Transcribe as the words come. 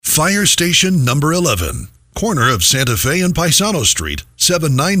Fire Station Number 11, corner of Santa Fe and Paisano Street,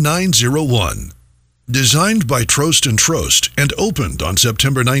 79901. Designed by Trost and Trost and opened on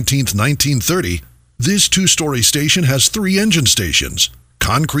September 19, 1930, this two-story station has 3 engine stations,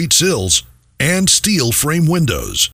 concrete sills, and steel frame windows.